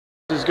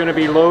This is going to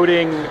be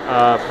loading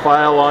a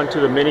file onto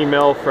the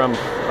mini-mill from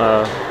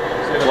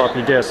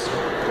floppy disk.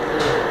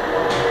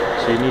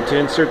 So you need to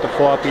insert the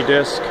floppy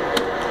disk.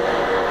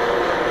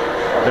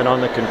 Then on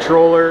the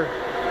controller,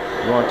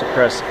 you want to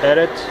press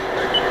Edit,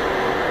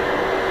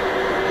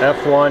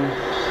 F1,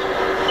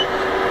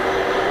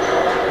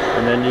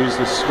 and then use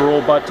the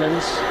scroll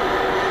buttons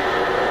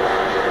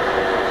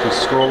to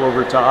scroll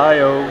over to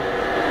I/O.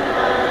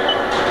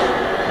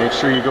 Make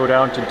sure you go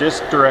down to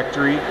disk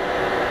directory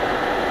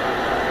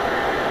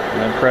and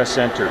then press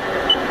enter.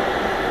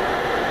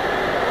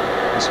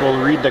 This will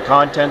read the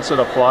contents of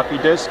the floppy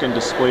disk and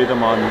display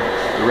them on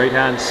the right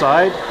hand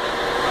side.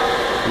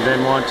 You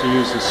then want to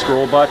use the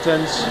scroll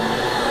buttons to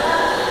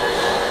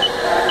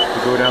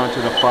go down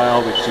to the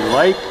file which you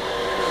like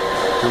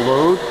to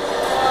load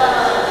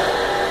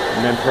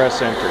and then press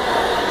enter.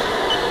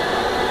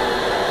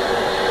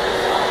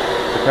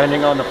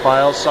 Depending on the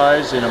file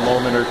size, in a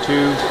moment or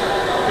two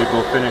it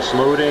will finish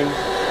loading.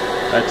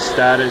 That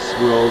status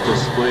will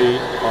display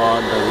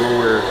on the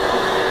lower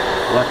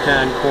left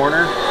hand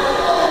corner.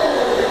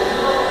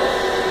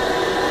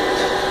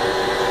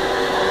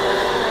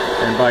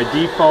 And by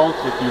default,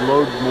 if you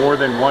load more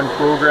than one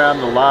program,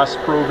 the last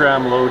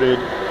program loaded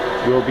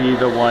will be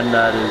the one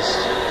that is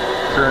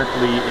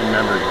currently in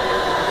memory.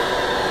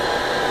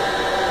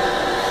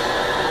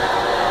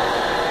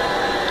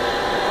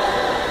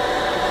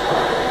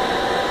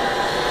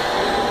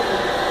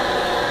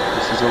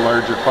 This is a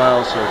larger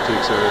file, so it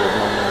takes a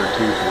moment or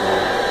two to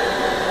load.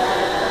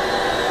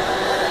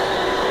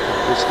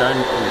 This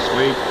done, please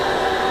wait.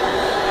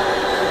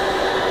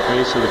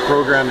 Okay, so the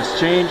program has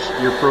changed.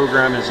 Your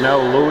program is now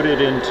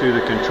loaded into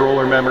the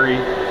controller memory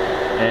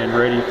and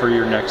ready for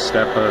your next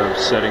step of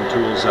setting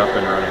tools up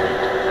and running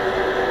it.